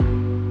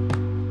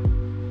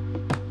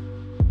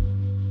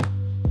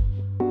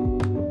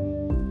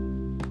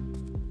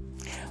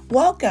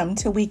Welcome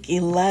to week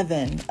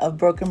 11 of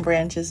Broken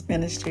Branches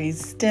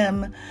Ministries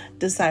STEM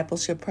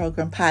Discipleship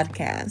Program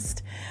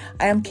podcast.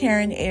 I am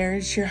Karen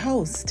Ayers, your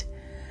host.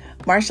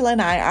 Marshall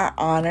and I are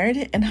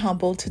honored and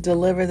humbled to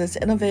deliver this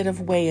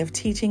innovative way of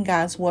teaching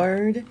God's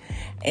Word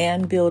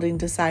and building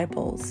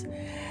disciples.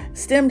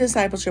 STEM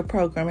Discipleship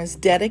Program is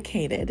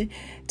dedicated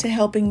to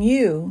helping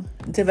you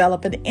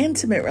develop an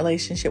intimate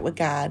relationship with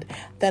God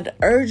that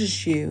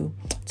urges you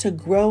to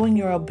grow in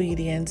your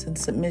obedience and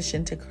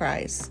submission to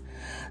Christ.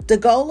 The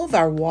goal of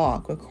our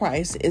walk with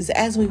Christ is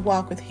as we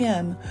walk with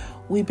Him,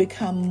 we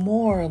become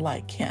more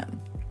like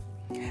Him.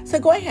 So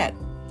go ahead,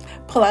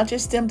 pull out your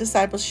STEM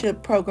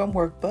Discipleship Program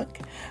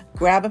workbook,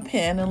 grab a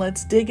pen, and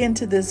let's dig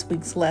into this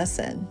week's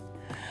lesson.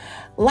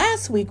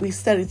 Last week, we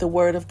studied the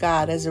Word of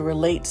God as it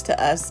relates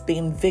to us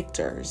being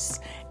victors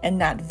and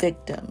not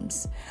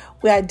victims.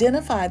 We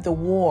identified the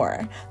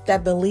war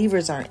that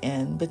believers are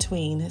in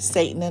between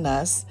Satan and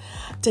us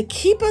to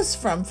keep us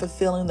from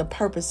fulfilling the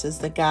purposes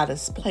that God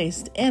has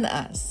placed in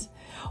us.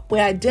 We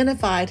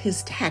identified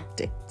his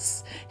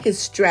tactics, his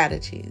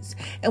strategies,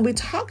 and we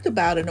talked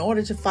about in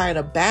order to fight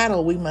a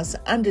battle, we must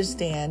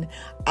understand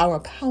our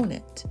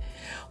opponent.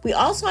 We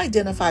also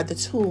identified the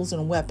tools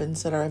and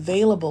weapons that are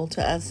available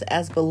to us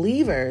as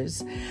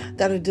believers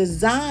that are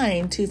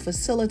designed to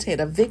facilitate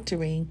a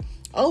victory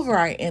over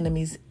our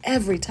enemies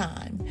every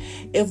time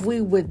if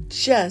we would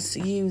just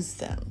use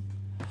them.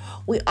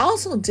 We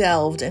also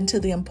delved into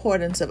the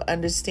importance of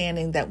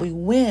understanding that we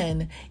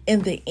win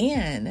in the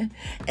end,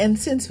 and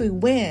since we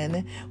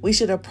win, we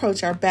should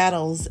approach our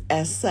battles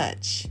as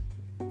such.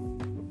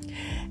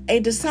 A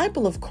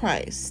disciple of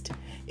Christ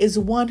is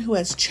one who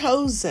has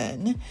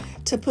chosen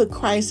to put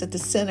Christ at the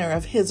center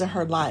of his or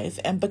her life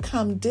and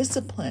become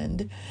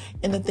disciplined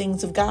in the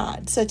things of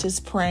God, such as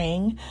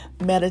praying,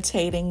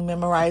 meditating,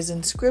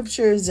 memorizing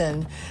scriptures,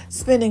 and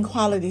spending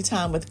quality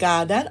time with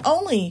God, not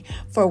only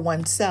for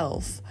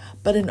oneself,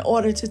 but in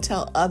order to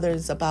tell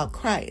others about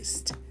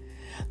Christ.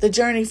 The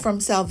journey from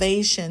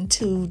salvation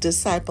to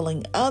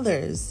discipling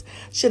others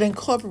should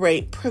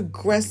incorporate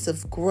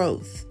progressive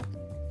growth.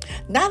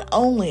 Not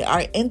only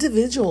our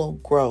individual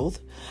growth,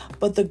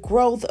 but the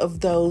growth of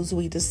those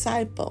we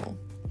disciple.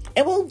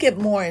 And we'll get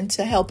more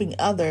into helping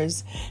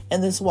others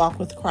in this walk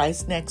with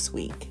Christ next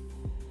week.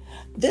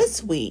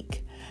 This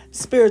week,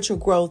 spiritual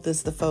growth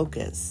is the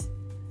focus.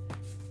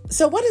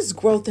 So what is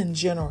growth in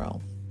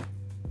general?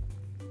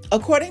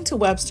 According to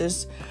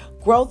Webster's,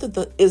 growth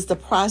is the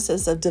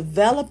process of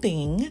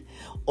developing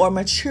or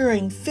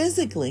maturing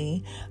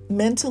physically,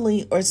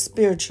 mentally, or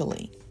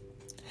spiritually.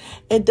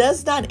 It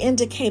does not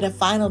indicate a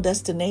final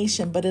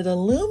destination, but it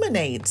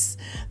illuminates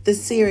the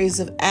series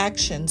of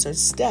actions or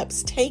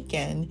steps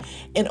taken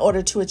in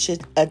order to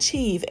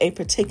achieve a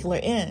particular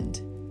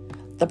end,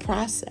 the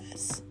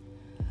process.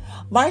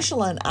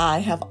 Marshall and I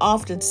have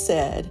often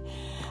said,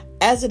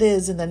 as it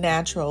is in the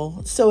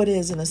natural, so it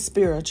is in the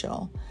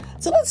spiritual.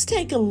 So let's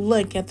take a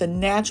look at the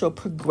natural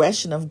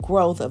progression of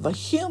growth of a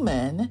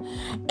human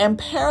and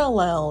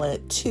parallel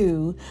it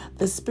to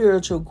the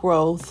spiritual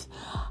growth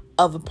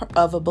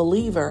of a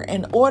believer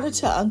in order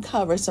to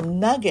uncover some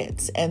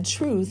nuggets and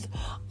truth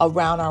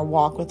around our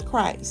walk with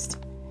Christ.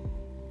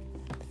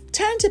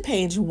 Turn to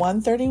page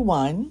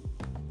 131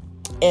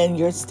 in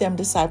your STEM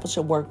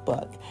Discipleship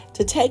Workbook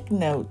to take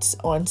notes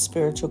on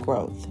spiritual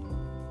growth.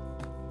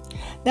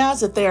 Now,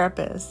 as a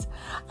therapist,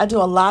 I do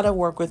a lot of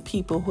work with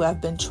people who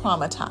have been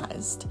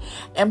traumatized.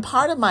 And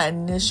part of my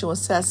initial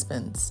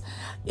assessments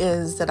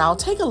is that I'll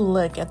take a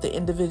look at the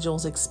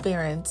individual's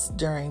experience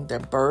during their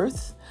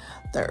birth,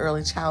 their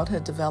early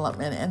childhood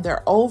development, and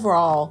their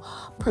overall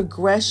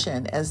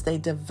progression as they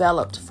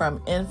developed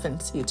from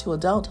infancy to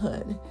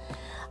adulthood.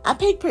 I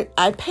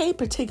pay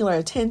particular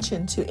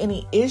attention to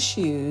any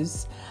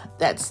issues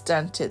that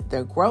stunted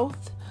their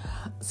growth,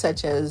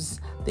 such as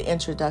the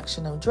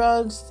introduction of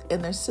drugs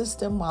in their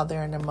system while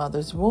they're in their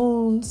mother's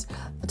wombs,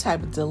 the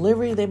type of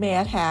delivery they may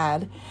have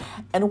had,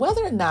 and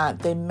whether or not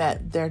they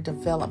met their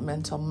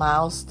developmental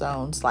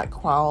milestones like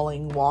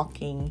crawling,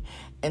 walking,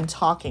 and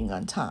talking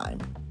on time.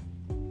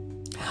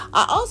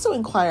 I also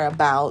inquire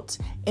about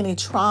any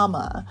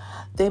trauma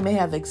they may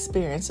have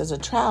experienced as a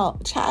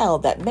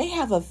child that may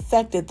have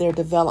affected their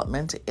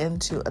development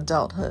into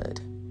adulthood.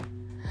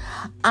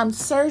 I'm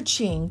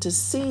searching to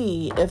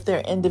see if their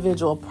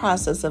individual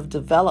process of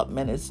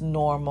development is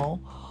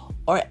normal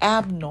or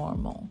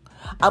abnormal.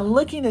 I'm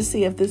looking to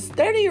see if this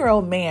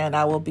 30-year-old man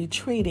I will be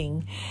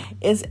treating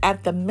is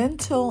at the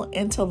mental,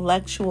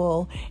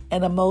 intellectual,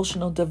 and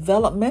emotional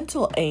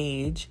developmental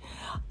age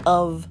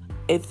of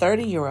a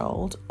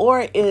 30-year-old,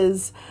 or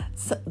is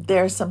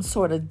there some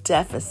sort of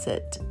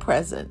deficit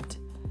present?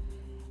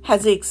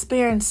 Has he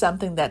experienced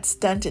something that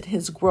stunted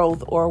his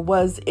growth, or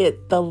was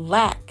it the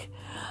lack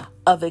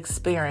of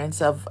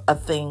experience of a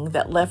thing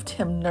that left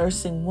him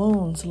nursing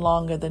wounds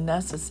longer than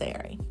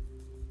necessary?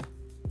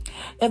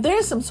 If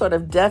there's some sort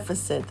of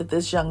deficit that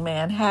this young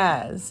man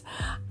has,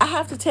 I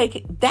have to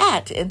take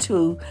that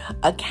into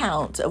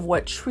account of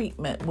what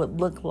treatment would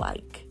look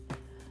like.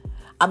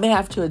 I may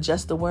have to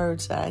adjust the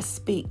words that I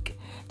speak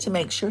to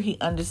make sure he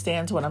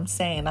understands what I'm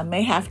saying. I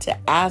may have to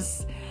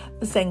ask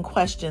the same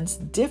questions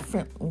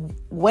different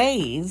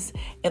ways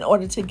in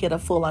order to get a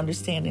full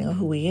understanding of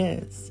who he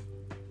is.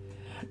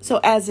 So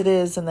as it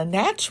is in the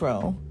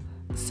natural,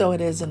 so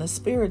it is in the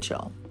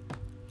spiritual.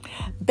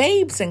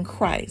 Babes in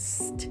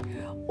Christ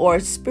or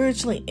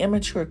spiritually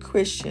immature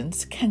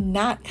Christians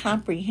cannot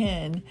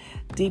comprehend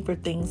deeper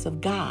things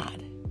of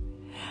God.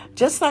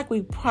 Just like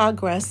we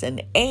progress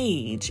in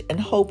age and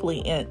hopefully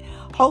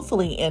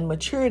in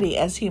maturity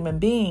as human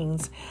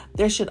beings,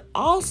 there should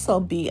also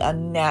be a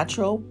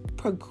natural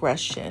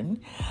progression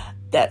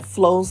that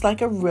flows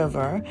like a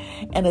river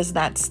and is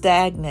not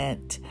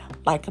stagnant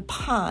like a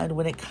pond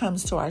when it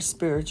comes to our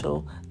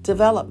spiritual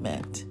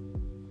development.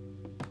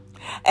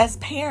 As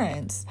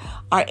parents,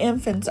 our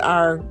infants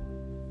are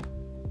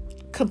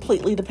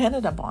completely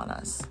dependent upon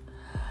us.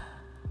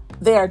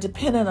 They are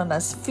dependent on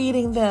us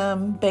feeding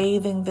them,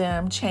 bathing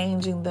them,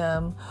 changing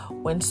them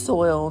when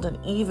soiled, and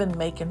even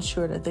making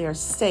sure that they are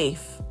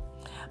safe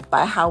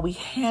by how we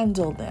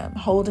handle them,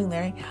 holding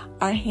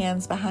our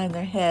hands behind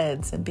their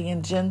heads and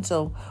being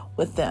gentle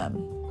with them.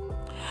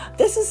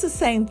 This is the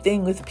same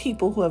thing with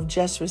people who have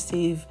just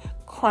received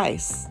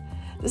Christ.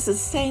 This is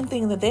the same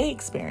thing that they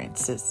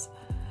experience.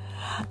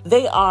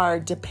 They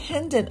are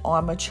dependent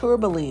on mature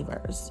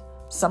believers,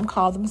 some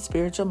call them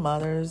spiritual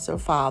mothers or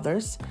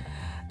fathers,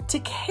 to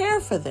care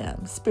for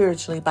them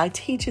spiritually by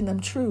teaching them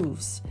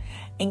truths,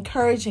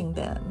 encouraging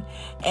them,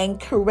 and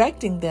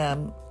correcting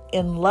them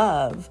in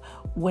love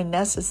when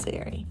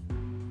necessary.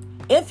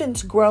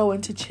 Infants grow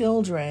into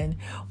children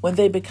when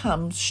they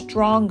become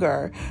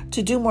stronger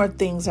to do more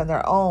things on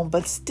their own,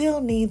 but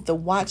still need the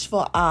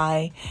watchful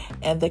eye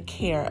and the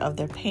care of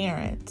their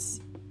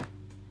parents.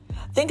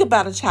 Think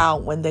about a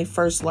child when they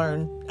first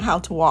learn how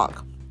to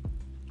walk.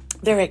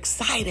 They're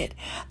excited.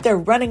 They're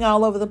running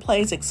all over the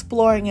place,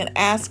 exploring and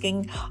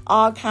asking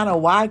all kind of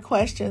why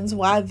questions.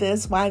 Why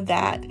this? Why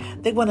that?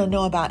 They want to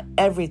know about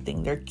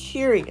everything. They're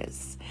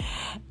curious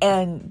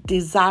and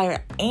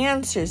desire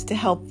answers to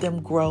help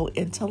them grow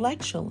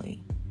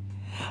intellectually.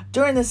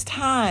 During this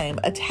time,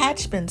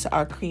 attachments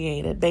are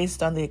created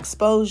based on the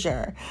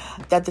exposure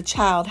that the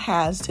child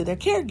has to their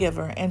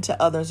caregiver and to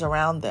others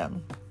around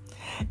them.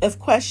 If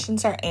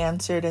questions are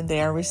answered and they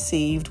are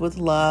received with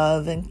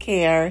love and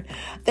care,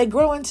 they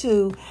grow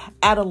into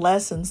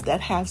adolescents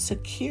that have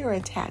secure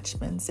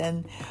attachments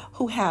and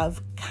who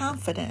have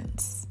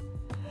confidence.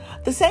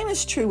 The same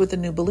is true with the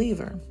new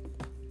believer.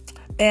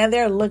 And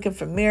they're looking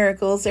for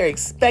miracles. They're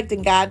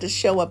expecting God to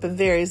show up in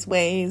various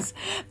ways.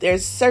 They're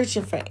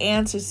searching for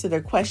answers to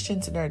their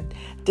questions and they're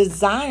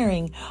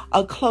desiring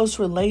a close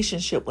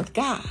relationship with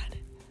God.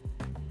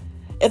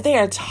 If they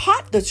are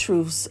taught the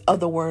truths of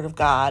the Word of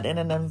God in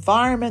an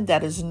environment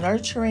that is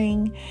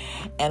nurturing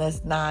and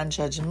is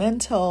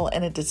non-judgmental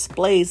and it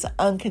displays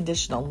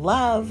unconditional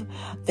love,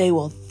 they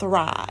will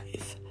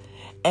thrive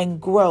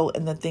and grow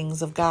in the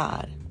things of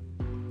God.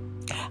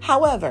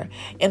 However,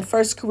 in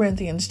 1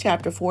 Corinthians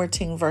chapter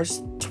 14,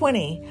 verse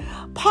 20,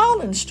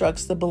 Paul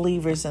instructs the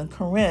believers in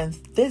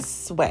Corinth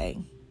this way.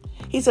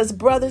 He says,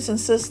 "Brothers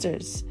and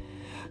sisters,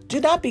 do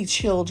not be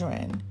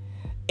children,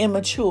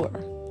 immature,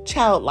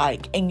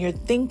 childlike in your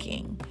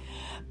thinking.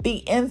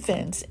 Be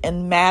infants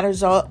in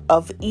matters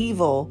of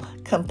evil,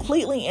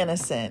 completely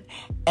innocent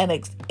and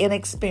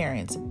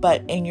inexperienced,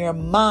 but in your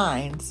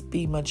minds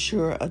be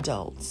mature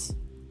adults."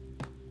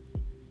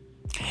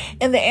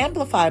 In the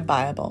Amplified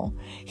Bible,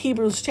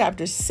 Hebrews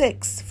chapter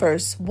 6,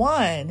 verse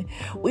 1,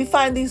 we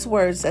find these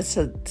words that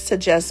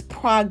suggest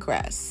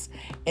progress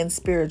in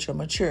spiritual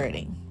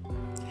maturity.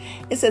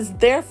 It says,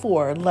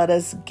 "Therefore, let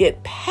us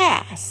get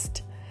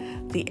past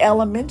the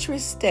elementary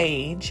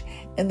stage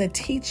in the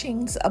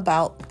teachings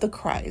about the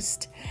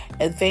Christ,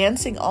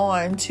 advancing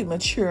on to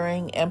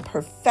maturing and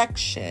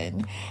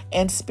perfection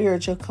and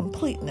spiritual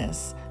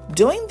completeness.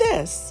 Doing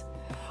this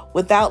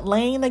without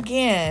laying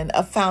again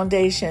a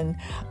foundation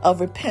of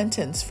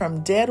repentance from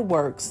dead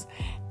works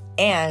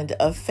and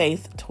of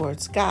faith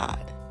towards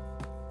God."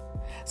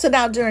 So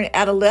now during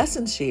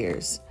adolescence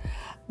years,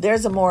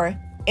 there's a more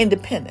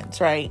independence,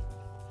 right?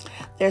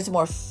 There's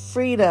more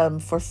freedom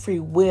for free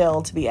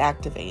will to be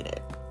activated.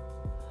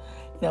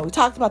 We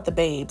talked about the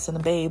babes and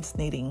the babes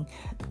needing,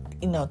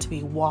 to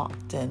be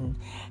walked and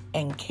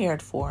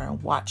cared for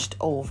and watched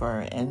over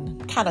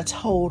and kind of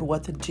told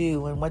what to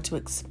do and what to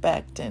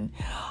expect and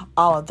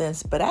all of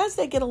this. But as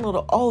they get a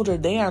little older,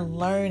 they are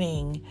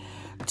learning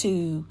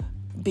to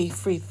be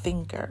free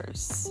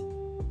thinkers.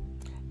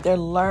 They're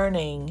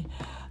learning,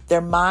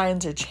 their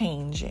minds are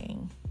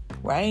changing,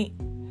 right?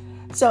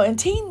 So in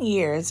teen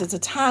years, it's a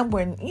time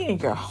when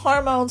your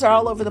hormones are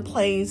all over the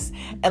place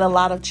and a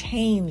lot of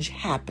change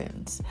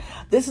happens.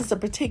 This is a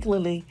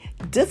particularly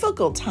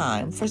difficult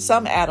time for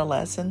some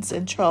adolescents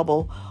and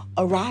trouble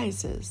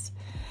arises.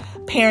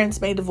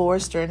 Parents may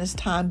divorce during this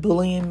time.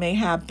 Bullying may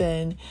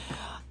happen.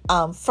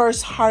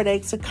 First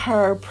heartaches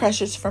occur.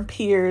 Pressures from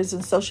peers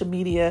and social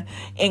media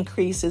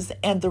increases.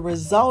 And the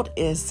result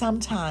is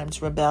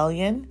sometimes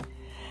rebellion,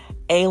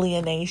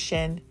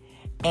 alienation,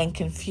 and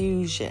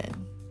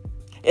confusion.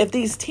 If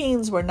these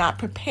teens were not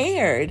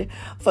prepared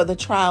for the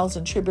trials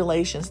and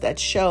tribulations that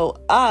show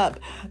up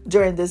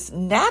during this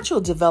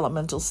natural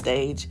developmental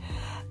stage,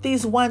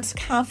 these once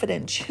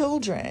confident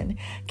children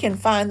can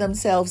find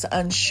themselves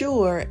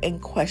unsure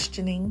and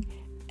questioning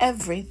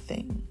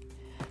everything.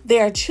 They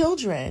are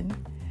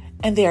children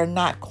and they are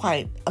not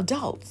quite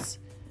adults.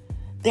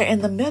 They're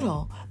in the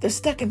middle. They're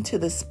stuck into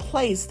this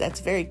place that's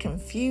very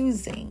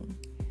confusing.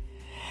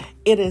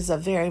 It is a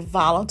very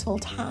volatile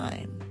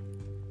time.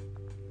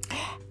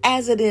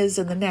 As it is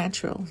in the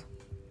natural,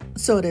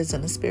 so it is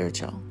in the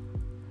spiritual.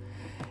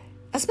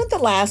 I spent the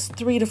last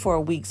 3 to 4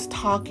 weeks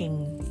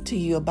talking to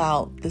you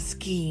about the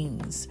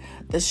schemes,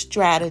 the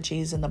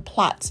strategies, and the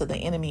plots of the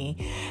enemy,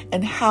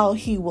 and how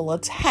he will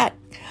attack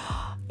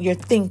your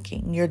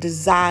thinking, your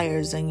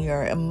desires, and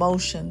your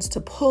emotions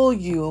to pull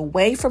you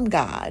away from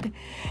God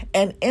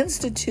and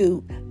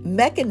institute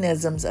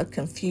mechanisms of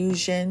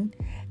confusion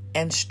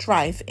and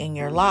strife in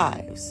your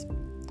lives.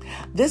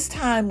 This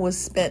time was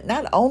spent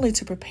not only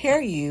to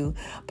prepare you,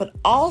 but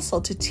also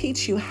to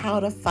teach you how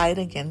to fight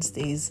against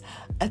these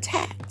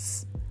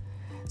attacks.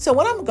 So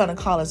what I'm going to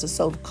call is a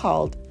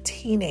so-called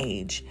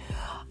teenage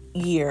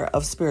year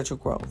of spiritual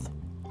growth.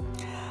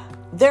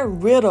 They're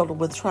riddled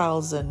with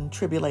trials and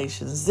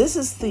tribulations. This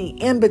is the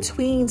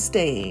in-between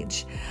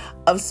stage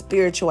of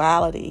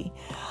spirituality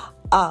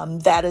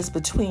that is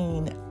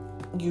between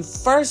you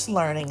first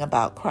learning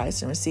about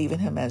Christ and receiving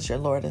him as your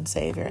Lord and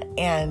Savior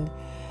and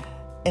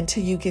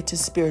until you get to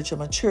spiritual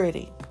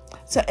maturity.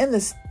 So in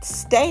this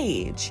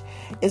stage,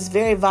 it's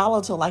very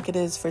volatile like it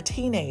is for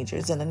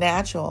teenagers in the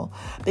natural,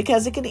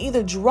 because it can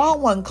either draw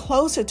one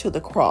closer to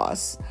the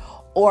cross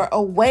or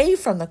away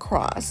from the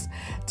cross,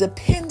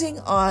 depending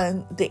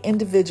on the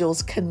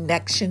individual's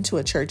connection to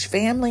a church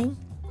family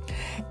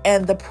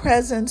and the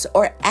presence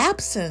or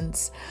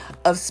absence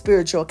of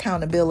spiritual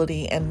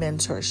accountability and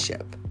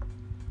mentorship.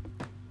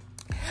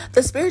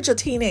 The spiritual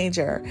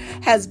teenager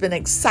has been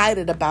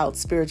excited about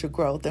spiritual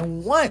growth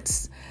and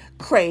once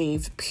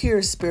craved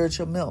pure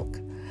spiritual milk.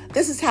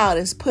 This is how it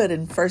is put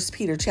in 1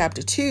 Peter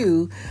chapter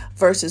 2,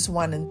 verses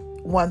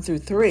 1 through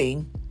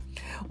 3.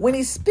 When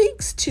he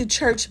speaks to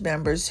church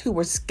members who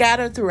were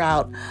scattered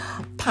throughout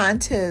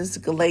Pontus,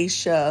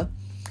 Galatia,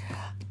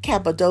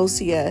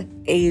 Cappadocia,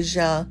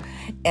 Asia,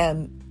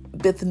 and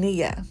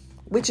Bithynia,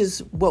 which is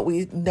what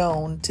we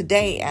know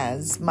today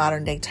as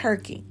modern-day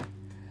Turkey.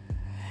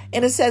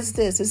 And it says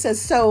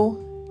this,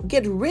 so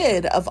get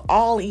rid of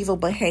all evil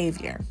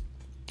behavior.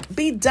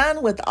 Be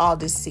done with all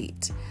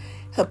deceit,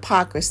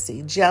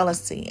 hypocrisy,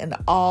 jealousy, and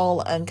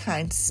all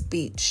unkind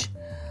speech.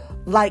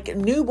 Like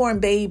newborn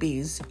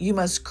babies, you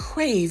must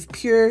crave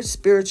pure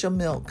spiritual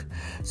milk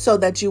so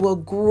that you will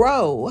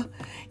grow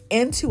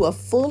into a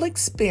full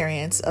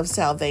experience of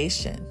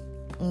salvation.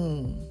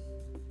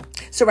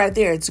 So right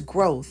there, it's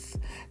growth.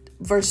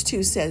 Verse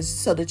 2 says,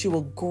 so that you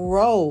will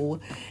grow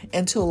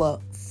into a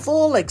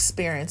full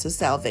experience of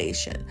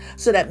salvation.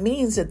 So that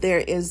means that there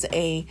is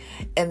an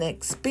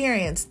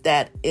experience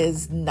that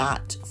is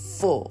not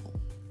full.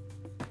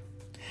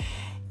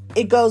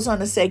 It goes on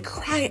to say,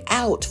 cry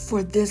out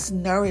for this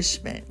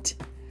nourishment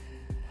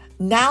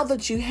now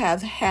that you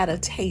have had a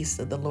taste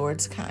of the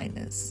Lord's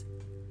kindness.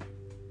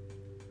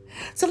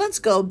 So let's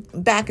go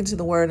back into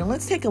the word and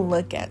let's take a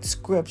look at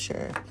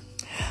scripture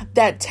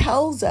that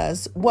tells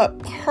us what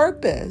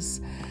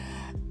purpose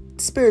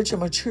spiritual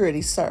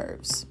maturity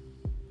serves.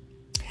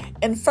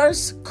 In 1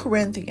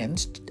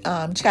 Corinthians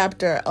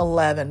chapter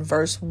 11,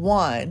 verse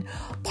 1,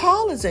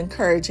 Paul is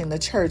encouraging the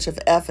church of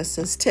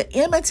Ephesus to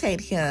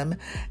imitate him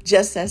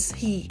just as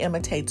he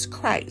imitates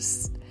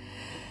Christ.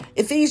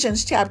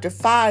 Ephesians chapter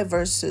 5,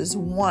 verses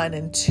 1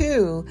 and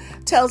 2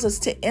 tells us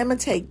to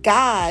imitate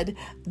God,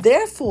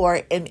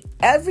 therefore, in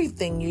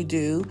everything you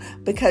do,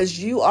 because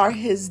you are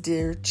his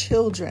dear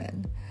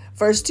children.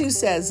 Verse 2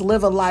 says,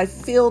 live a life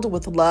filled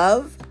with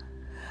love,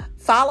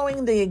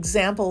 following the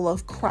example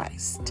of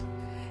Christ.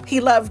 He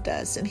loved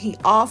us and he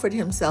offered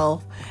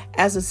himself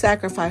as a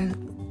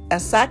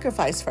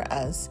sacrifice for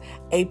us,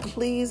 a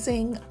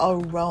pleasing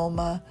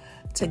aroma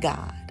to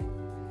God.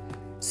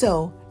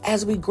 So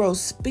as we grow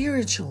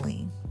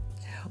spiritually,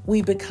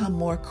 we become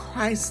more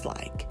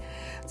Christ-like.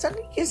 So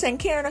you're saying,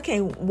 Karen,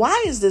 okay,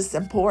 why is this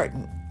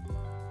important?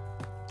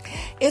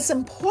 It's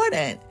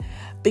important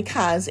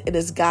because it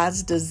is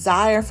God's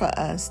desire for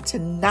us to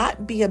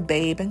not be a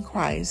babe in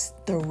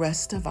Christ the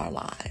rest of our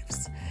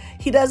lives.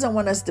 He doesn't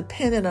want us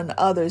dependent on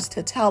others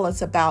to tell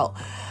us about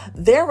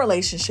their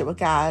relationship with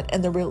God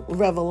and the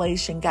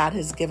revelation God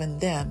has given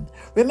them.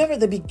 Remember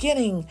the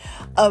beginning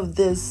of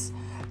this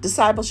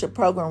discipleship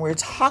program, we're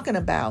talking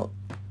about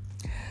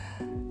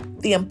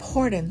the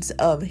importance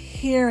of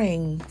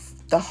hearing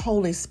the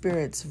Holy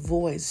Spirit's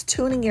voice,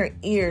 tuning your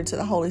ear to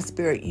the Holy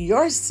Spirit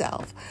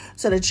yourself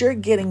so that you're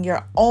getting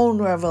your own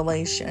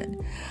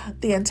revelation.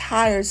 The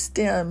entire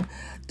STEM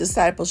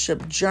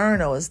discipleship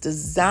journal is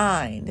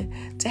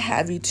designed to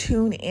have you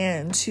tune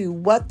in to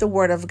what the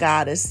Word of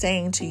God is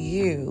saying to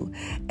you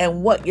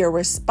and what your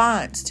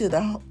response to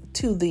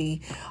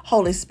the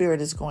Holy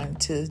Spirit is going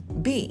to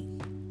be.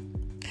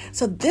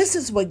 So this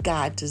is what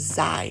God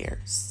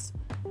desires,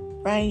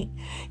 right?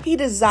 He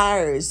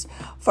desires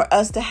for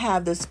us to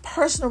have this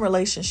personal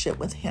relationship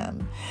with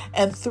him.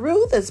 And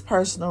through this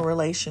personal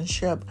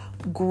relationship,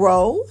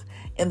 grow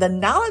in the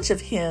knowledge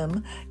of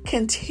him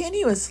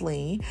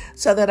continuously,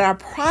 so that our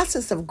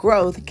process of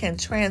growth can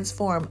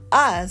transform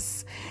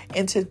us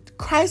into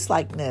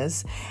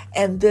Christ-likeness.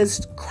 And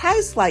this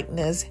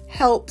Christ-likeness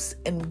helps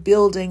in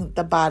building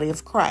the body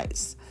of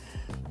Christ.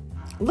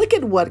 Look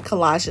at what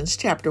Colossians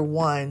chapter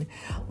 1,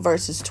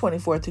 verses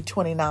 24 through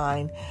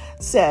 29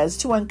 says: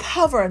 to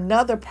uncover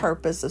another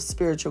purpose of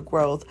spiritual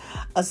growth,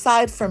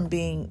 aside from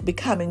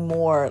becoming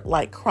more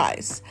like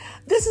Christ.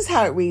 This is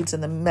how it reads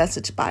in the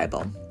Message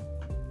Bible.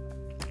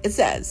 It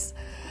says,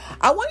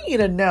 I want you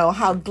to know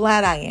how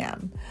glad I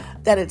am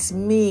that it's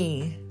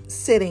me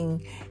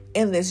sitting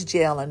in this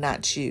jail and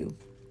not you.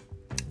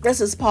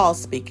 This is Paul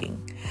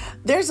speaking.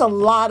 There's a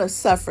lot of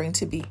suffering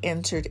to be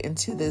entered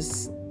into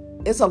this.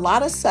 It's a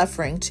lot of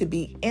suffering to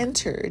be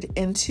entered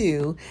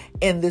into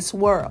in this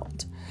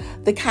world.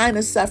 The kind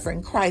of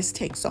suffering Christ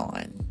takes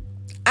on.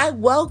 I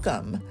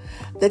welcome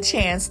the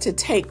chance to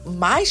take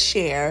my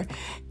share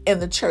in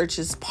the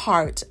church's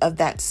part of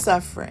that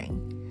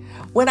suffering.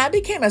 When I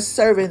became a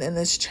servant in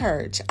this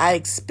church, I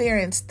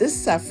experienced this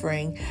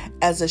suffering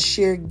as a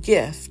sheer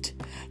gift,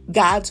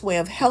 God's way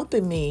of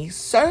helping me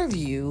serve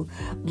you,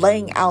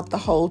 laying out the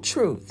whole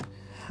truth.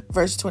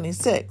 Verse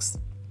 26.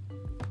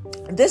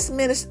 This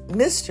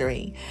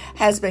mystery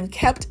has been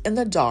kept in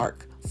the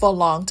dark for a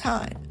long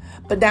time,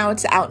 but now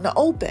it's out in the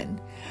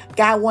open.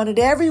 God wanted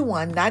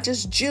everyone, not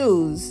just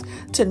Jews,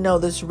 to know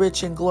this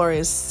rich and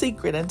glorious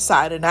secret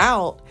inside and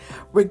out,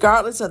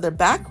 regardless of their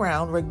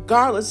background,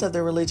 regardless of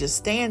their religious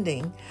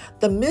standing.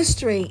 The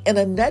mystery in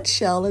a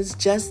nutshell is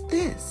just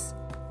this: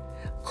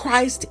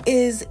 Christ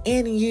is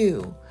in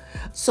you.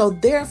 So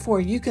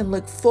therefore, you can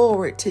look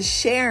forward to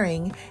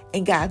sharing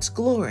in God's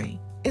glory.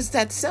 It's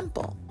that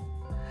simple.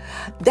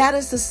 That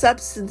is the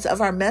substance of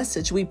our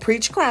message. We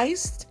preach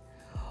Christ,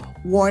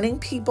 warning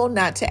people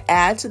not to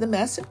add to the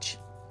message.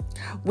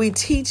 We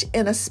teach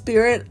in a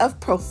spirit of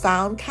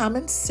profound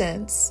common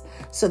sense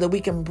so that we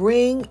can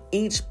bring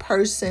each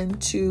person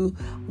to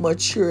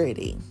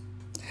maturity.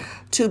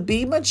 To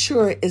be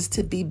mature is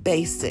to be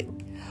basic.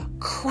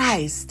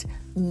 Christ,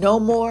 no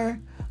more,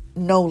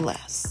 no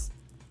less.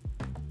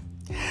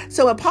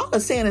 So what Paul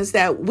is saying is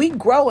that we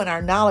grow in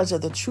our knowledge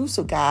of the truths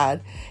of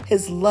God,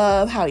 his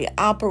love, how he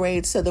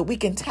operates, so that we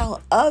can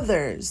tell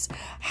others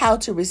how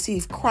to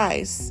receive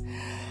Christ,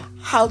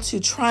 how to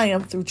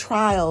triumph through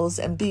trials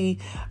and be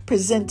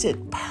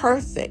presented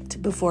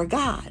perfect before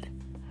God.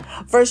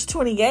 Verse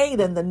 28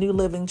 in the New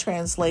Living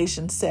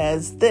Translation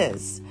says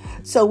this: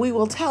 so we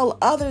will tell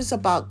others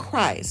about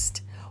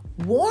Christ,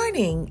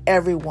 warning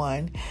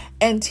everyone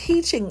and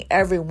teaching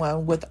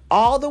everyone with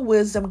all the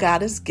wisdom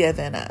God has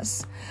given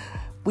us.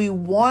 We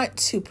want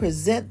to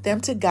present them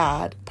to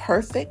God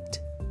perfect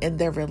in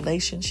their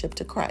relationship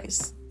to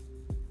Christ.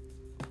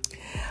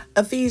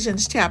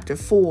 Ephesians chapter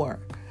 4,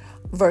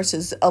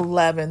 verses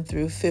 11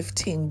 through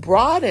 15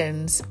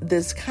 broadens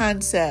this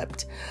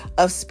concept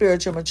of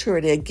spiritual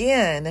maturity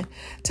again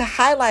to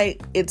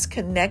highlight its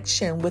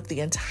connection with the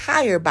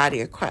entire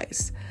body of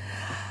Christ.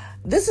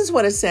 This is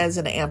what it says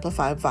in the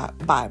Amplified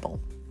Bible.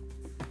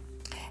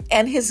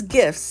 And his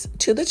gifts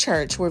to the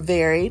church were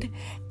varied,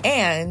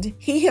 and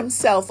he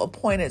himself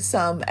appointed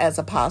some as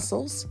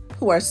apostles,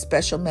 who are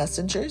special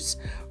messengers,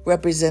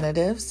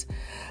 representatives,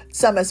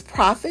 some as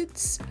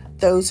prophets,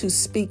 those who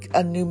speak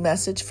a new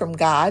message from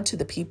God to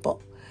the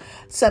people,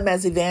 some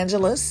as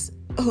evangelists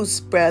who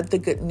spread the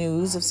good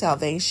news of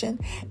salvation,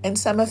 and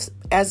some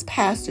as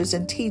pastors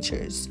and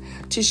teachers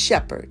to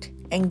shepherd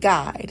and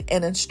guide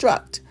and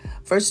instruct.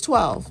 Verse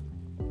 12,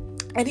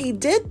 and he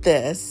did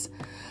this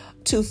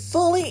to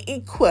fully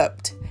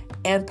equip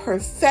and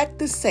perfect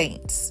the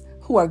saints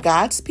who are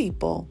God's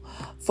people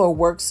for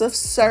works of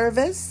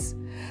service,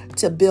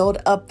 to build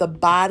up the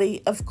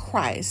body of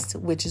Christ,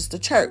 which is the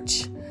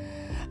church,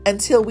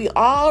 until we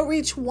all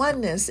reach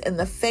oneness in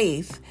the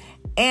faith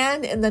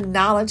and in the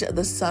knowledge of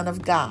the Son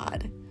of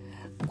God,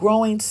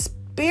 growing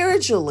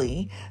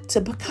spiritually to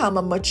become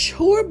a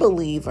mature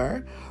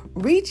believer,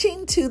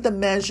 reaching to the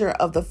measure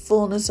of the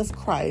fullness of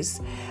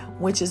Christ,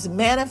 which is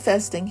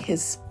manifesting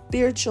his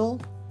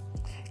spiritual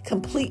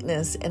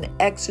completeness and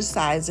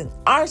exercising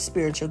our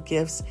spiritual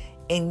gifts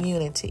in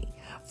unity.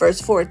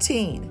 Verse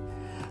 14,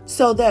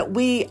 so that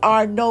we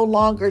are no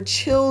longer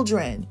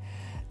children,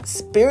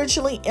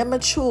 spiritually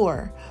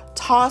immature,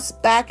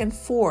 tossed back and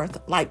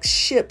forth like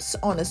ships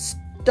on a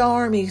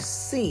stormy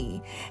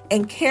sea,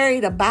 and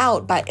carried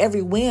about by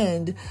every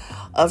wind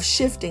of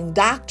shifting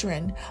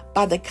doctrine,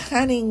 by the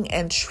cunning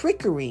and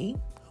trickery,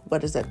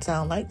 what does that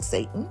sound like?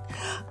 Satan,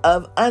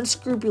 of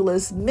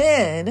unscrupulous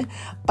men,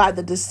 by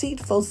the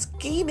deceitful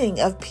scheming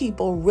of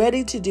people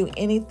ready to do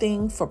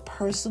anything for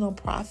personal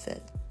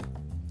profit.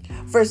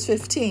 Verse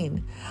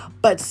 15,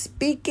 but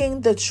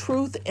speaking the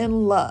truth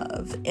in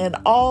love in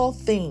all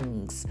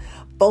things,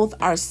 both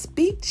our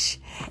speech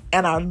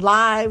and our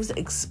lives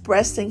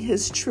expressing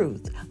his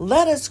truth.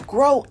 Let us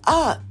grow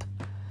up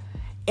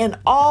in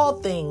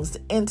all things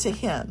into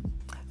him,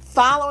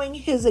 following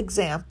his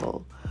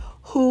example,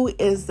 who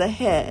is the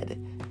head,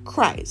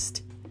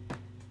 Christ.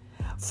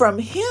 From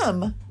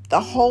him,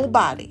 the whole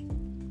body,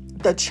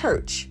 the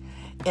church,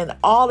 in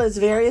all its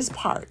various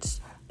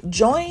parts,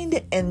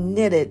 joined and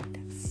knitted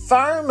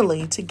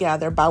firmly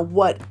together by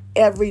what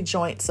every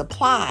joint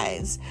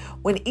supplies,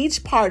 when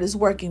each part is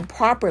working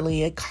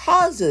properly, it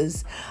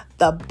causes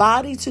the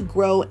body to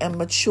grow and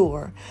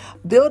mature,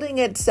 building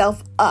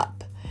itself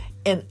up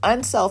in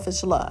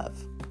unselfish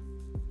love.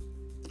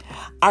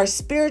 Our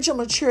spiritual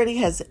maturity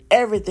has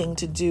everything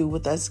to do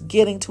with us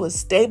getting to a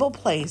stable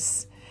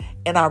place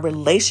in our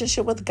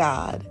relationship with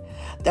God,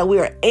 that we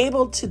are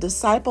able to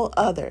disciple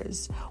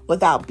others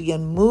without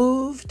being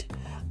moved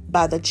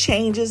by the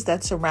changes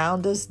that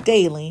surround us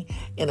daily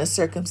in the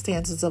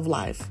circumstances of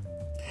life.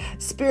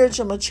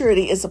 Spiritual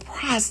maturity is a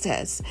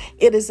process.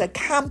 It is a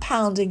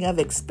compounding of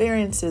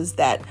experiences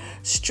that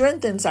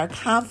strengthens our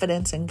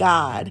confidence in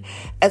God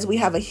as we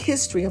have a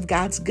history of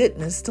God's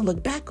goodness to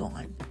look back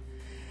on.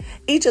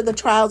 Each of the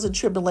trials and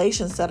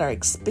tribulations that are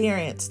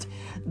experienced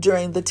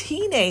during the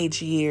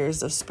teenage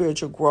years of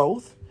spiritual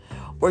growth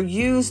were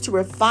used to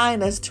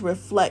refine us to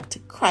reflect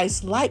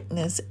Christ's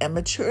likeness and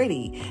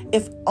maturity,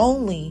 if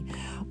only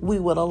we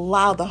would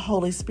allow the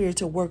Holy Spirit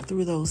to work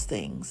through those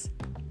things.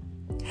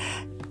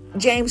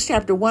 James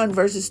chapter 1,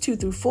 verses 2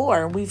 through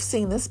 4, we've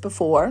seen this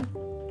before.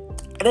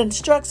 It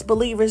instructs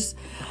believers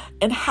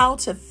in how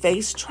to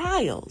face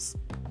trials.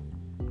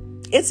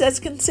 It says,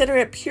 "Consider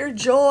it pure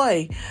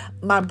joy,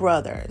 my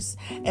brothers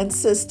and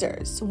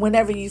sisters,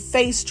 whenever you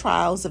face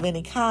trials of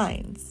any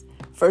kinds."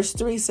 Verse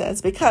 3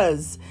 says,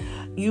 "Because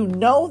you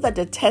know that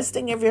the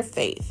testing of your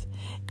faith,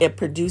 it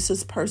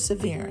produces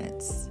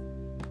perseverance."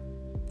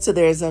 So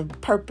there's a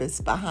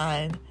purpose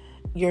behind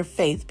your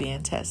faith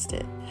being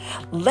tested.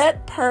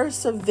 Let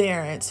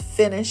perseverance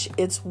finish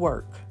its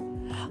work.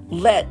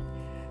 Let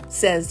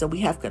says that we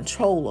have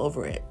control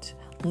over it.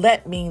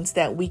 Let means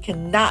that we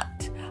can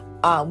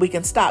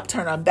stop,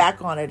 turn our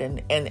back on it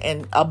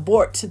and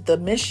abort the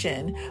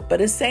mission.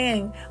 But it's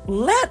saying,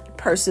 let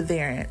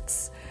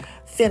perseverance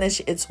finish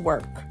its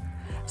work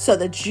so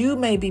that you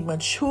may be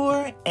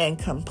mature and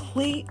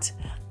complete,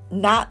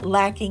 not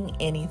lacking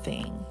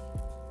anything.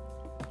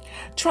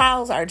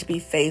 Trials are to be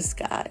faced,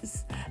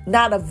 guys,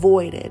 not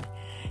avoided,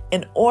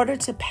 in order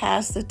to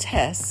pass the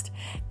test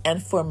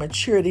and for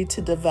maturity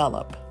to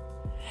develop.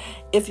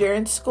 If you're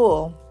in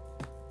school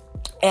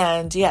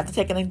and you have to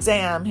take an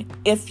exam,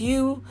 if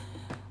you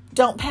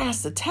don't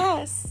pass the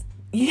test,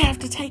 you have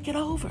to take it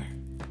over.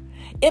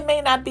 It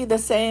may not be the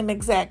same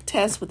exact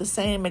test with the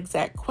same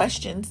exact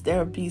questions. There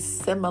will be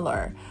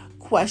similar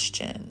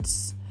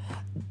questions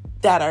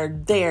that are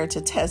there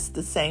to test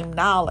the same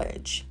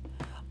knowledge,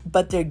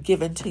 but they're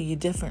given to you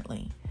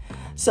differently.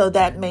 So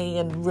that may,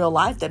 in real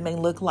life, that may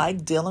look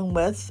like dealing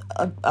with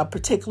a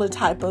particular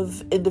type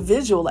of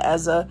individual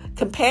as a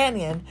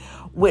companion,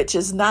 which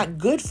is not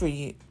good for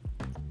you.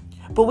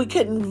 But we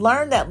couldn't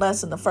learn that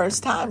lesson the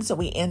first time, so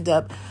we end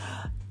up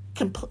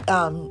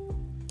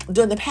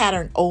doing the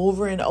pattern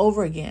over and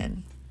over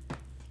again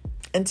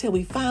until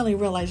we finally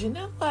realize, you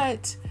know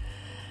what?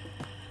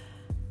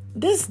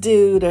 This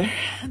dude or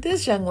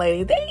this young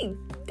lady,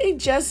 they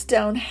just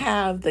don't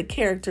have the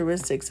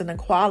characteristics and the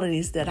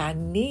qualities that I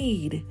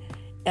need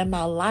in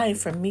my life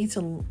for me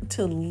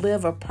to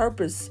live a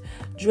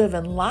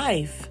purpose-driven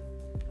life.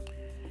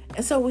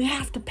 And so we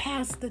have to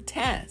pass the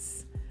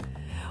test.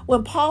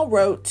 When Paul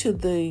wrote to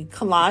the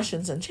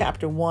Colossians in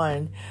chapter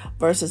 1,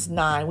 verses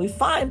 9, we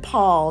find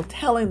Paul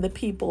telling the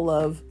people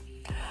of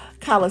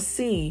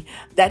Colossae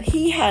that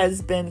he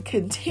has been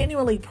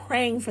continually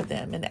praying for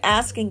them and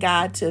asking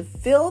God to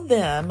fill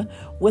them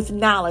with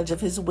knowledge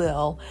of his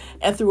will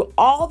and through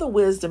all the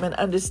wisdom and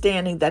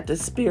understanding that the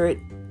Spirit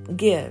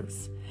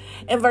gives.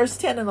 In verse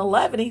 10 and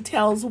 11, he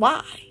tells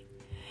why.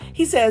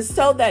 He says,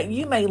 "So that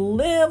you may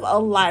live a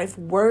life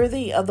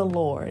worthy of the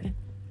Lord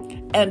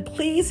and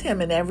please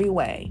him in every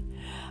way,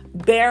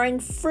 bearing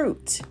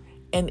fruit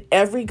in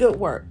every good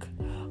work,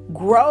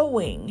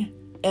 growing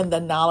in the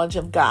knowledge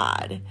of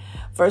God."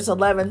 Verse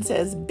 11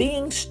 says,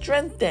 "Being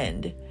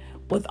strengthened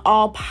with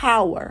all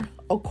power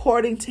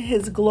according to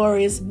his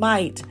glorious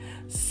might,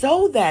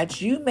 so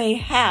that you may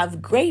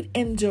have great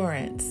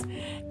endurance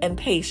and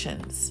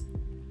patience."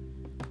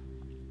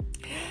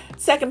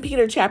 2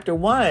 Peter chapter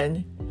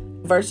 1,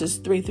 verses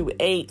 3 through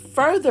 8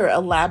 further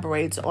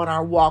elaborates on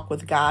our walk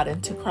with God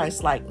into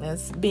Christ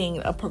likeness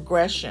being a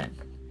progression,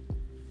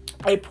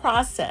 a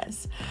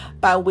process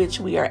by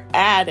which we are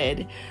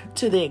added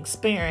to the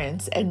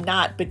experience and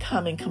not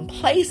becoming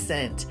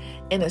complacent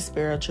in a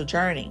spiritual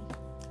journey.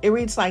 It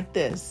reads like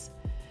this: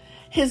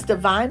 "His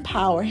divine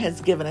power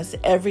has given us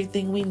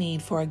everything we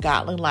need for a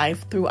godly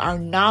life through our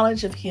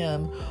knowledge of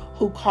him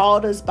who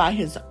called us by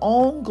his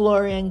own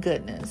glory and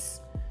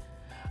goodness."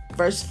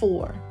 Verse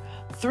 4,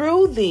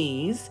 "Through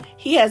these,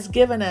 he has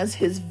given us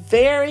his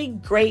very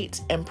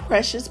great and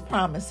precious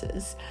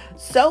promises,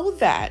 so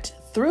that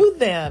through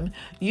them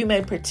you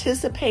may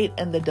participate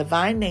in the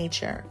divine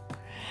nature,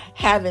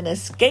 having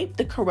escaped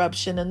the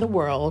corruption in the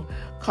world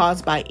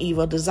caused by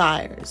evil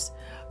desires.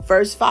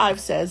 Verse 5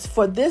 says,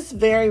 for this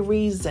very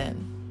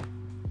reason,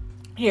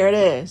 here it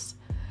is,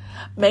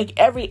 make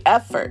every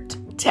effort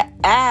to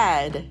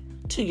add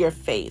to your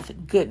faith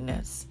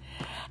goodness,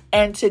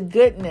 and to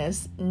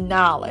goodness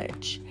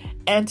knowledge,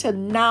 and to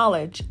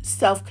knowledge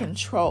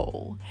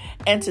self-control,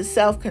 and to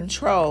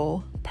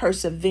self-control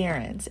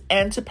perseverance,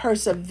 and to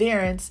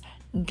perseverance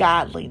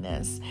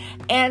godliness,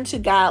 and to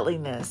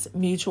godliness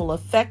mutual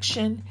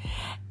affection,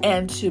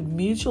 and to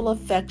mutual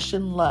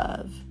affection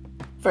love.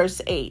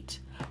 Verse 8,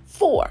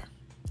 for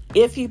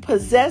if you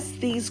possess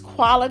these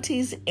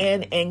qualities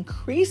in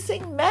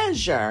increasing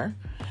measure,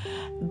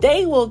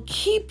 they will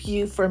keep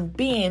you from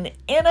being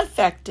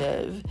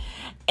ineffective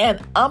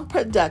and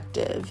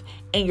unproductive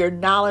in your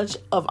knowledge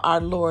of our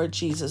Lord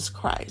Jesus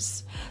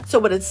Christ. So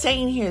what it's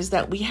saying here is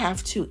that we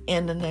have to,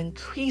 in an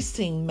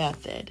increasing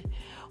method,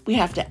 we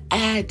have to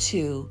add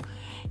to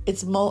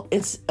its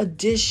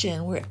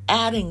addition. We're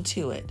adding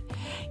to it.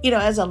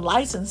 As a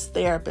licensed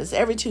therapist,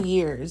 every 2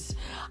 years,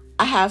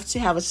 I have to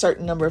have a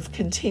certain number of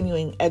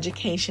continuing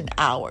education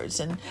hours.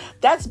 And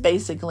that's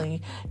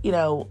basically,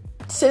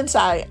 since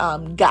I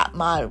got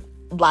my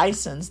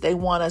license, they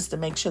want us to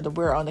make sure that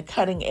we're on the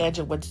cutting edge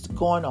of what's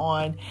going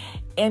on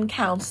in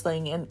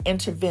counseling and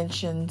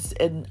interventions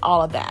and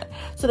all of that.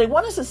 So they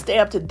want us to stay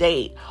up to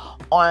date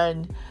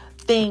on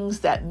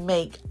things that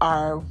make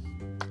our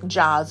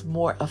jobs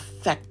more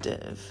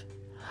effective.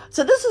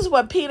 So this is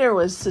what Peter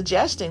was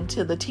suggesting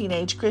to the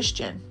teenage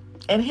Christian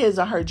in his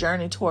or her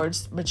journey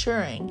towards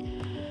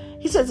maturing.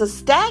 He says a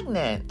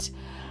stagnant,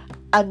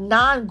 a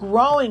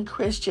non-growing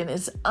Christian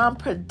is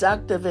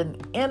unproductive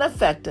and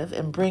ineffective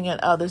in bringing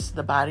others to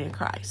the body of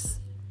Christ.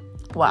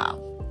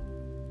 Wow.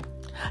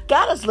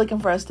 God is looking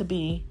for us to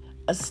be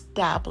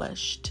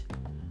established.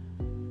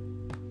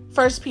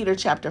 1 Peter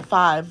chapter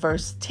 5,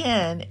 verse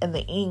 10 in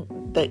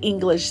the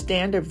English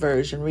Standard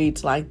Version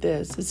reads like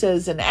this. It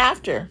says, and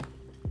after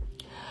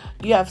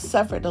you have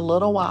suffered a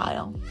little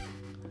while,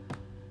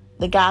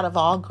 the God of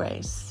all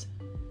grace,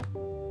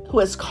 who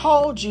has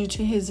called you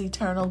to his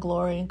eternal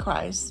glory in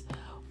Christ,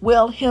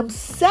 will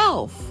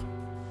himself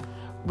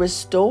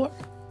restore,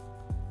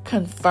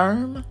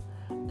 confirm,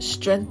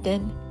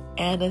 strengthen,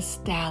 and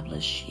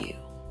establish you.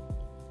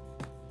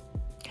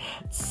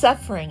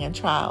 Suffering and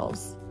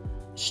trials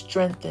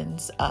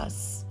strengthens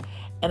us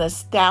and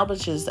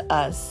establishes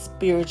us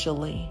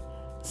spiritually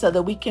so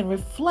that we can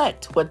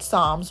reflect what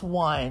Psalms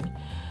 1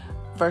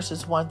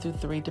 verses 1 through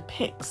 3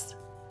 depicts.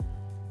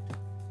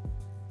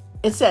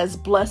 It says,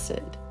 blessed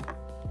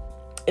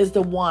is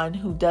the one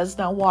who does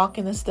not walk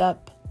in the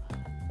step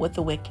with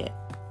the wicked,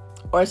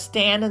 or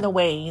stand in the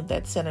way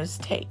that sinners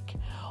take,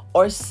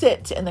 or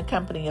sit in the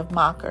company of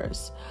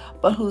mockers,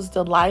 but whose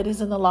delight is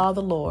in the law of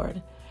the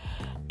Lord,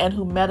 and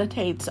who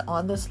meditates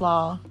on this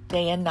law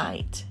day and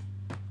night.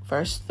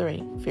 Verse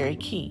 3, very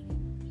key.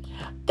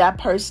 That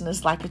person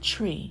is like a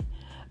tree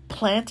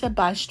planted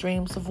by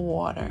streams of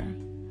water,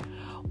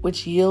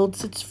 which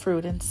yields its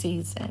fruit in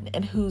season,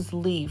 and whose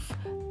leaf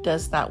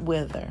does not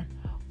wither.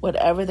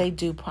 Whatever they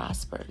do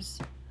prospers.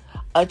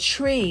 A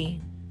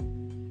tree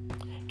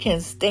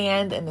can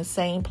stand in the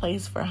same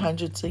place for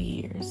hundreds of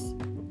years.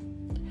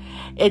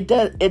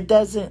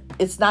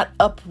 It's not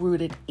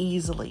uprooted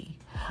easily.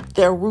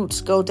 Their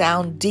roots go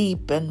down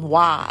deep and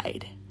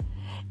wide.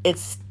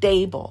 It's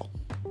stable.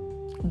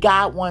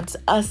 God wants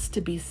us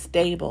to be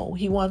stable.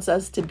 He wants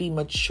us to be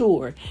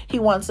mature. He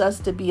wants us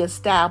to be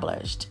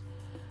established.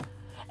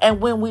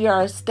 And when we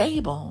are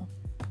stable,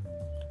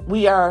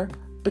 we are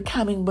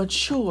becoming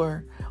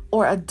mature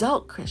or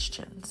adult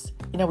Christians.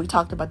 We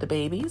talked about the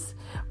babies,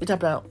 we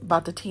talked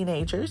about the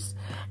teenagers,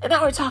 and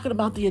now we're talking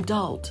about the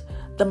adult,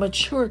 the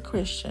mature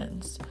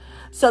Christians,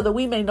 so that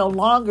we may no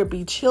longer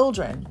be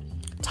children,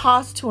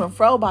 tossed to and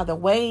fro by the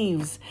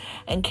waves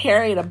and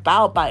carried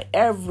about by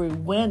every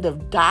wind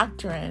of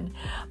doctrine,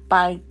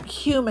 by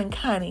human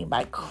cunning,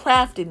 by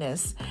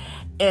craftiness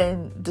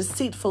and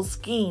deceitful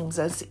schemes,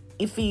 as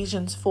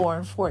Ephesians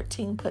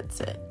 4:14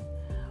 puts it.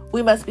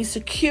 We must be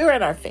secure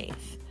in our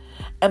faith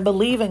and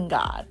believe in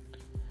God.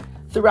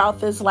 Throughout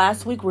this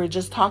last week, we're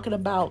just talking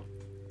about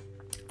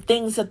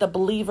things that the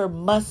believer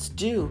must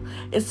do.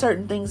 It's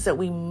certain things that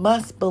we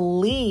must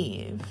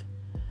believe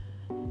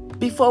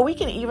before we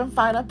can even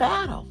fight a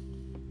battle.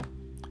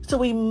 So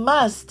we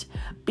must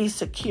be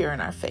secure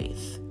in our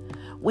faith.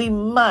 We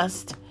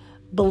must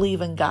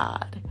believe in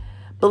God,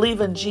 believe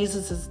in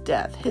Jesus'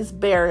 death, his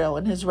burial,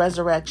 and his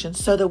resurrection,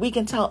 so that we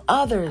can tell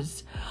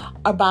others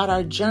about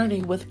our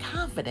journey with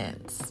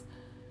confidence.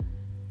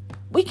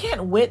 We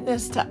can't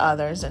witness to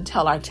others and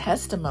tell our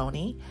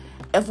testimony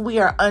if we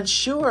are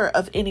unsure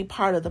of any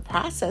part of the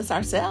process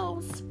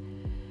ourselves.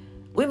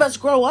 We must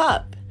grow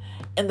up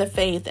in the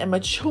faith and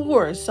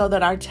mature so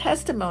that our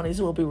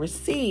testimonies will be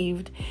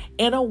received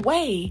in a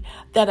way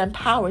that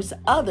empowers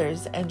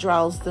others and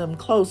draws them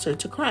closer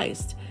to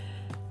Christ.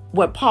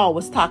 What Paul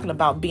was talking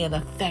about being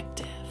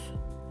effective.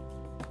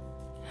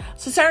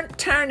 So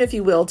turn, if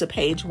you will, to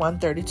page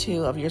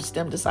 132 of your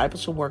STEM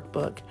Discipleship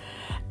Workbook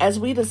as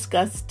we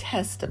discuss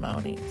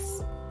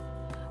testimonies.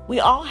 We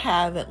all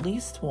have at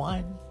least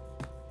one.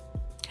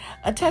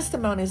 A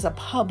testimony is a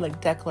public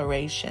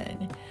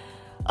declaration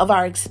of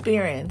our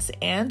experience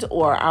and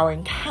or our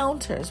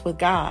encounters with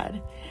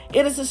God.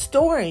 It is a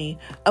story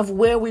of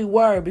where we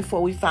were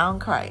before we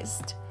found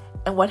Christ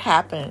and what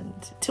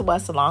happened to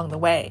us along the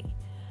way.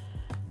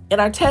 In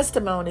our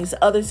testimonies,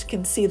 others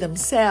can see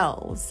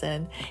themselves,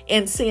 and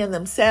in seeing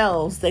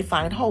themselves, they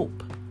find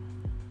hope.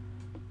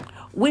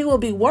 We will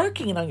be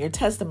working on your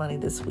testimony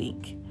this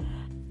week,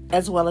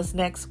 as well as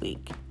next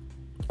week.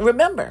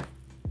 Remember,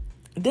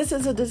 this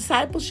is a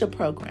discipleship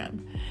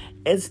program.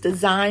 It's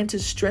designed to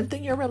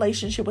strengthen your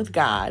relationship with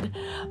God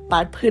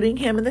by putting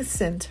Him in the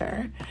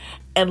center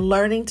and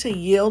learning to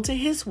yield to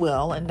His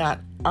will and not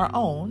our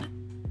own.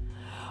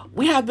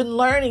 We have been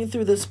learning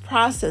through this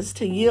process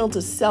to yield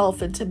to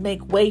self and to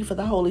make way for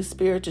the Holy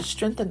Spirit to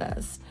strengthen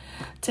us,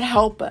 to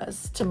help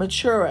us, to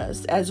mature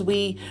us as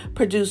we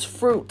produce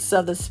fruits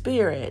of the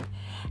Spirit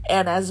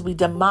and as we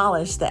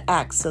demolish the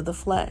acts of the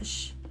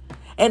flesh.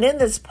 And in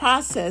this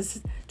process,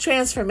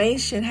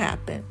 transformation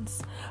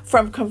happens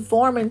from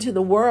conforming to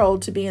the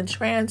world to being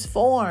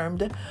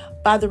transformed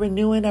by the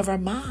renewing of our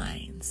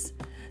minds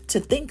to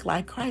think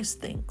like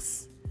Christ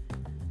thinks.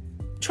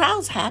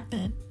 Trials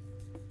happen.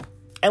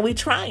 And we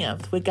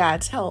triumph with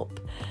God's help.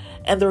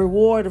 And the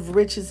reward of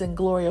riches and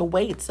glory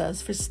awaits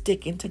us for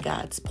sticking to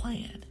God's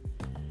plan.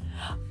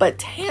 But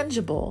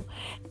tangible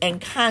and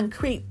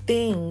concrete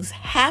things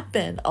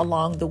happen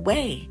along the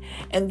way.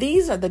 And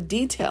these are the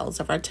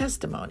details of our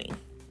testimony.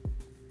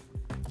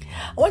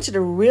 I want you to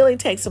really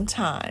take some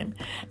time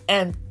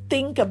and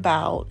think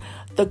about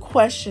the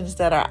questions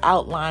that are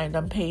outlined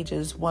on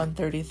pages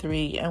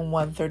 133 and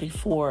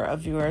 134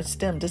 of your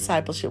STEM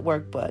Discipleship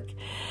Workbook.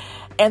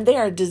 And they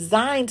are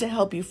designed to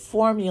help you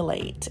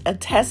formulate a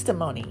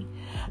testimony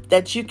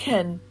that you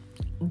can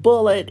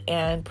bullet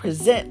and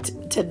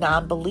present to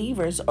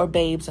non-believers or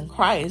babes in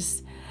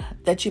Christ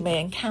that you may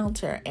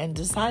encounter and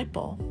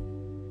disciple.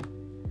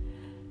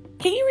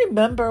 Can you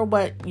remember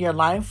what your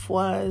life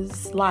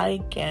was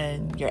like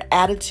and your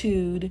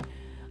attitude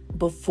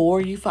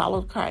before you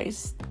followed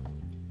Christ?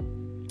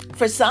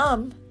 For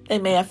some, they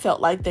may have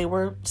felt like they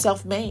were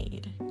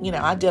self-made.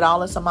 I did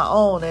all this on my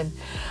own and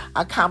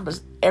I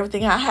accomplished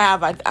everything I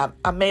have.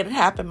 I made it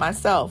happen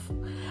myself.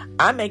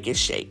 I make it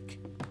shake.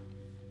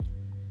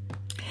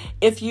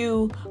 If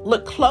you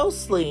look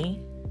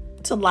closely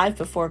to life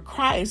before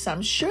Christ,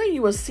 I'm sure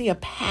you will see a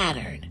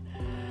pattern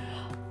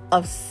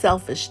of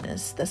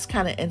selfishness that's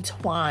kind of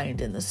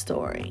entwined in the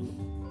story.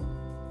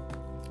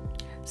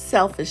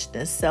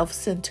 Selfishness,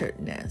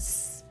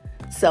 self-centeredness,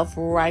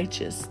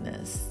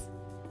 self-righteousness.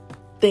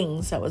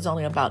 Things that was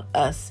only about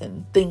us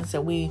and things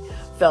that we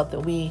felt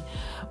that we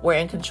were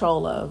in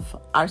control of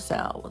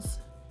ourselves.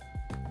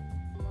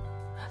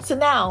 So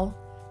now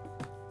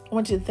I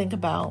want you to think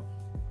about,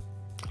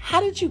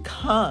 how did you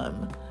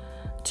come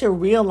to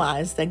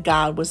realize that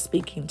God was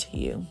speaking to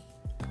you?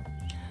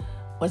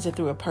 Was it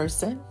through a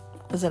person?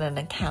 Was it an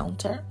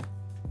encounter?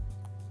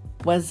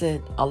 Was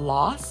it a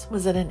loss?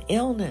 Was it an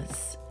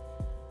illness?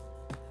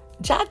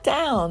 Jot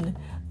down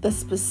the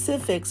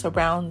specifics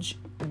around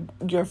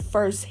your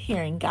first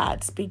hearing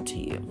God speak to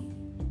you.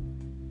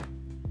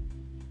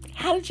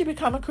 How did you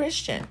become a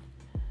Christian?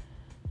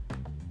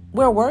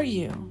 Where were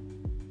you?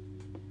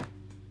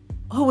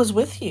 Who was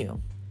with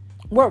you?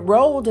 What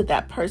role did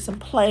that person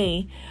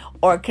play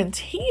or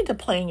continue to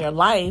play in your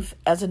life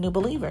as a new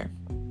believer?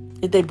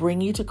 Did they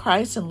bring you to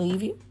Christ and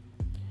leave you?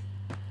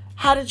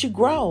 How did you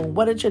grow?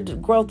 What did your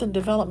growth and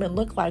development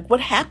look like?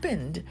 What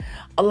happened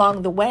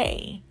along the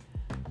way?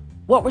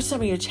 What were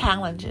some of your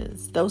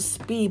challenges, those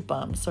speed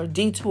bumps or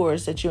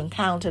detours that you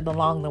encountered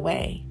along the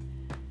way?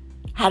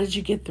 How did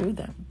you get through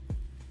them?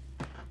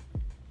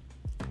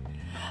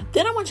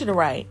 Then I want you to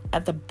write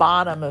at the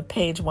bottom of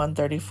page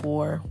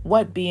 134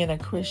 what being a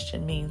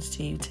Christian means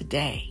to you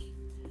today.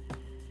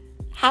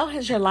 How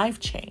has your life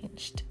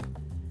changed?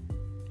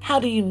 How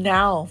do you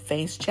now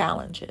face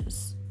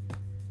challenges?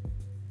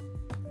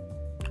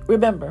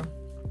 Remember,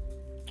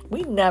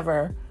 we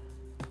never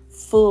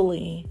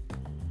fully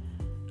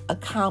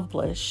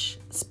accomplish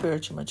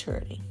spiritual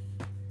maturity.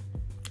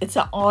 It's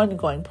an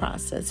ongoing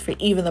process for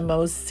even the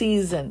most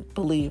seasoned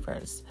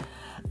believers.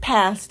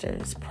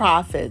 Pastors,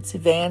 prophets,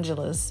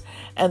 evangelists,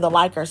 and the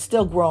like are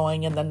still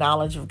growing in the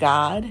knowledge of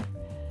God.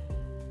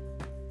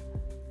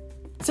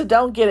 So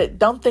don't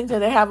think that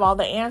they have all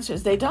the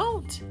answers. They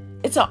don't.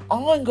 It's an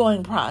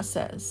ongoing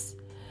process.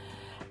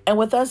 And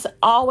with us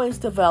always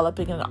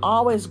developing and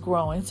always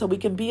growing so we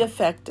can be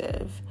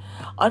effective,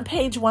 on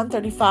page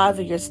 135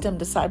 of your STEM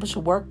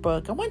Discipleship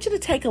Workbook, I want you to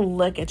take a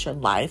look at your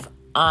life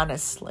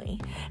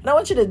honestly. And I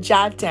want you to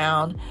jot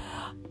down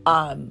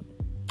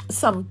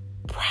some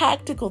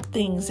practical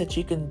things that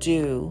you can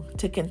do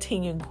to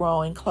continue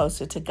growing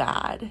closer to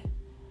God.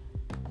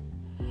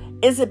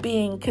 Is it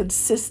being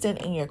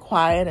consistent in your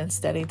quiet and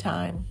steady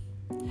time?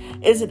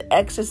 Is it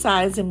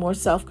exercising more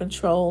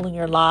self-control in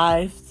your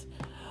life?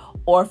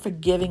 or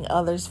forgiving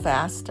others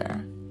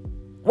faster?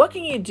 What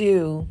can you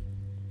do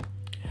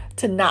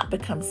to not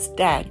become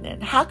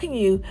stagnant? How can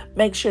you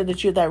make sure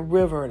that you're that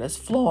river that's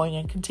flowing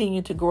and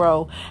continue to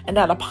grow, and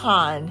not a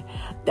pond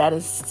that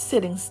is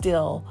sitting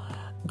still,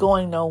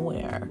 going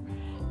nowhere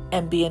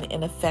and being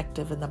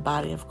ineffective in the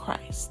body of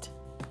Christ?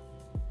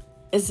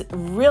 It's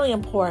really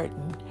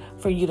important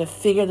for you to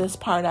figure this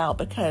part out,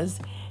 because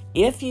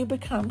if you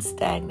become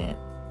stagnant,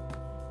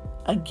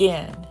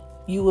 again,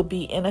 you will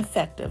be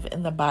ineffective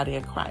in the body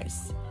of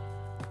Christ.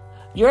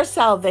 Your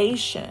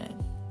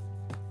salvation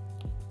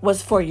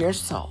was for your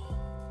soul.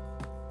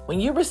 When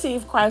you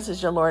received Christ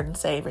as your Lord and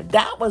Savior,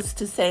 that was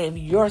to save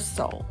your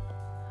soul.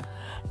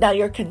 Now,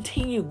 your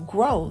continued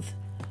growth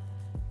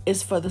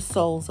is for the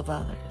souls of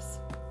others.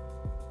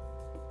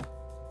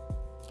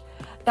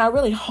 Now, I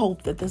really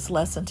hope that this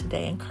lesson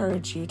today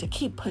encouraged you to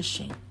keep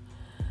pushing,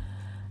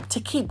 to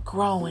keep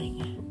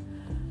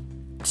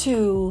growing,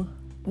 to,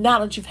 now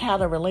that you've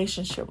had a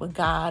relationship with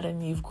God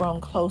and you've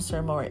grown closer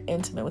and more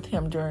intimate with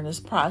Him during this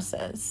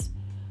process,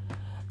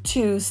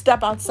 to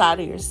step outside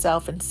of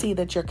yourself and see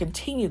that your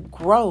continued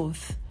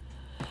growth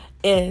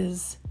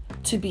is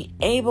to be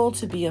able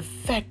to be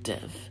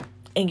effective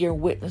in your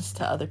witness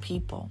to other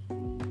people.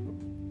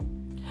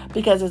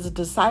 Because as a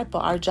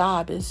disciple, our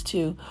job is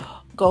to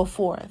go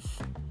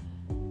forth,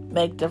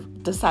 make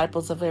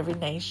disciples of every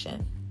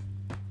nation,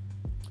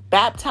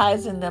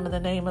 baptizing them in the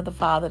name of the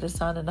Father, the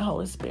Son, and the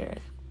Holy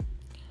Spirit,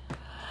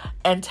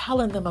 and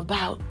telling them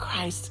about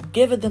Christ,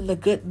 giving them the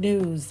good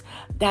news.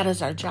 That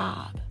is our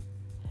job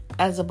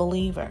as a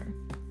believer.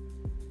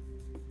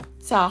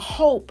 So I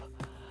hope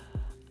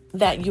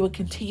that you will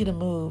continue to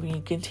move and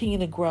you continue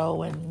to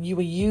grow, and you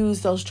will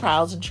use those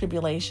trials and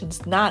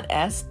tribulations not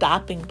as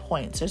stopping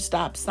points or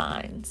stop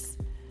signs,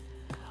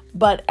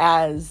 but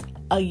as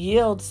a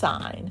yield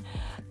sign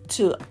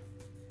to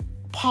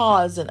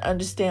pause and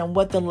understand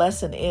what the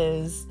lesson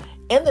is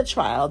in the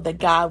trial that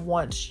God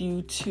wants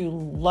you to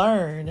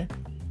learn,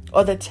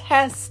 or the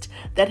test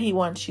that He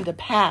wants you to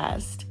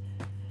pass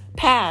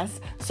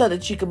so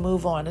that you can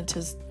move on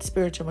into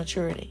spiritual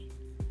maturity.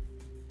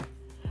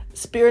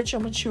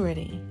 Spiritual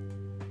maturity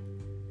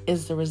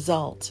is the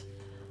result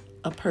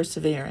of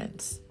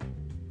perseverance.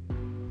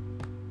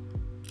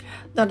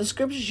 Now, the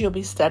scriptures you'll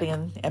be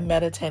studying and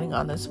meditating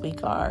on this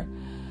week are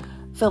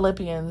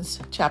Philippians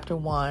chapter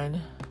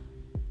 1,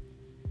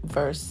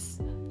 verse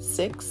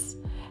 6,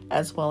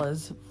 as well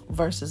as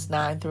verses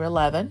 9 through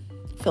 11.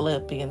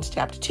 Philippians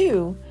chapter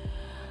 2,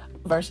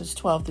 verses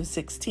 12 through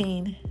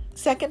 16.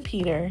 2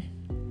 Peter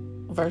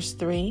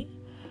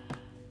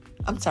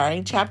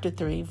chapter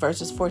 3,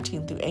 verses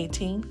 14 through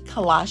 18.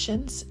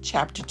 Colossians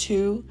chapter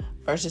 2,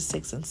 verses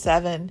 6 and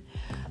 7.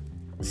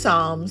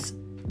 Psalms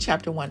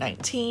chapter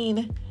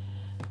 119,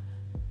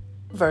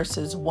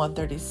 verses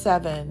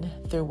 137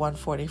 through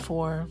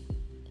 144.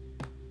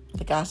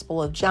 The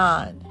Gospel of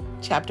John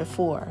chapter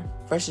 4,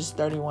 verses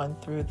 31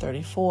 through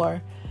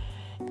 34.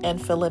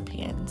 And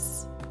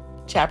Philippians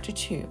chapter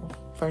 2,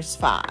 verse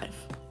 5.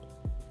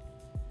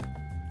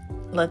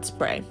 Let's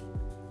pray.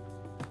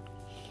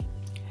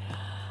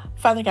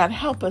 Father God,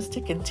 help us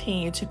to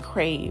continue to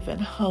crave and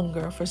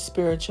hunger for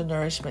spiritual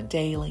nourishment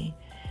daily,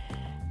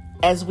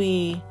 as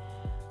we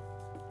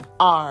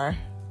are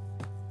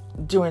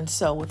doing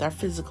so with our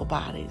physical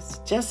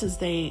bodies, just as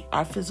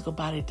our physical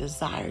body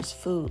desires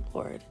food,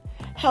 Lord.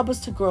 Help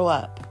us to grow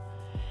up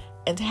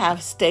and to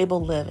have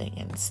stable living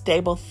and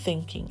stable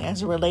thinking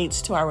as it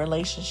relates to our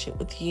relationship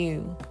with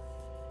you.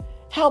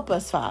 Help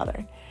us,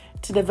 Father,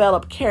 to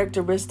develop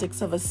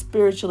characteristics of a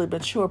spiritually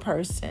mature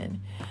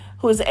person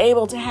who is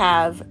able to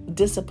have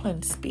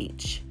disciplined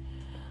speech,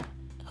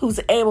 who's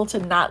able to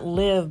not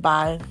live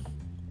by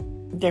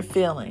their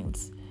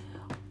feelings,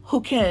 who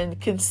can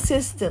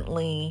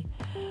consistently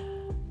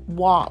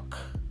walk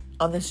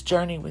on this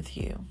journey with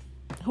you,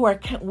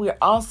 we're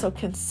also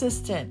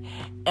consistent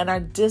in our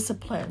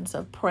disciplines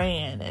of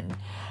praying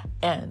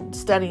and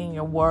studying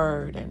your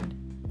word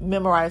and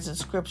memorizing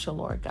scripture,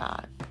 Lord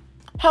God.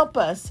 Help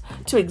us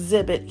to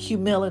exhibit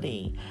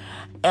humility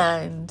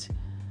and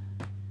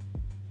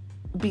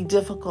be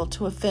difficult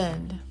to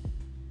offend.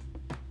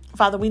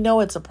 Father, we know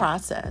it's a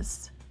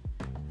process.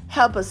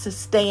 Help us to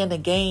stay in the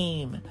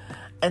game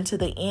until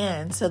the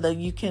end so that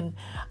you can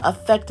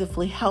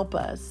effectively help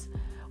us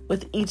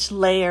with each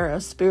layer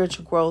of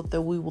spiritual growth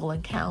that we will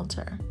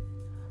encounter.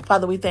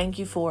 Father, we thank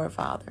you for it,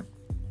 Father.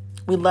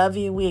 We love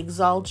you, we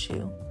exalt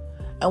you,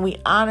 and we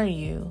honor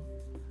you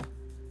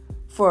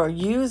for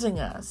using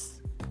us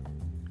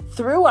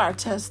through our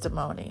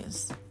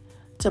testimonies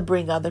to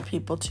bring other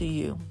people to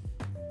you.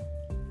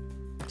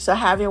 So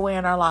have your way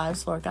in our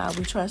lives, Lord God.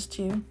 We trust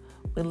you,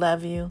 we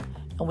love you,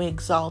 and we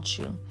exalt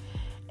you.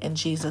 In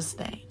Jesus'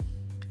 name,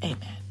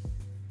 amen.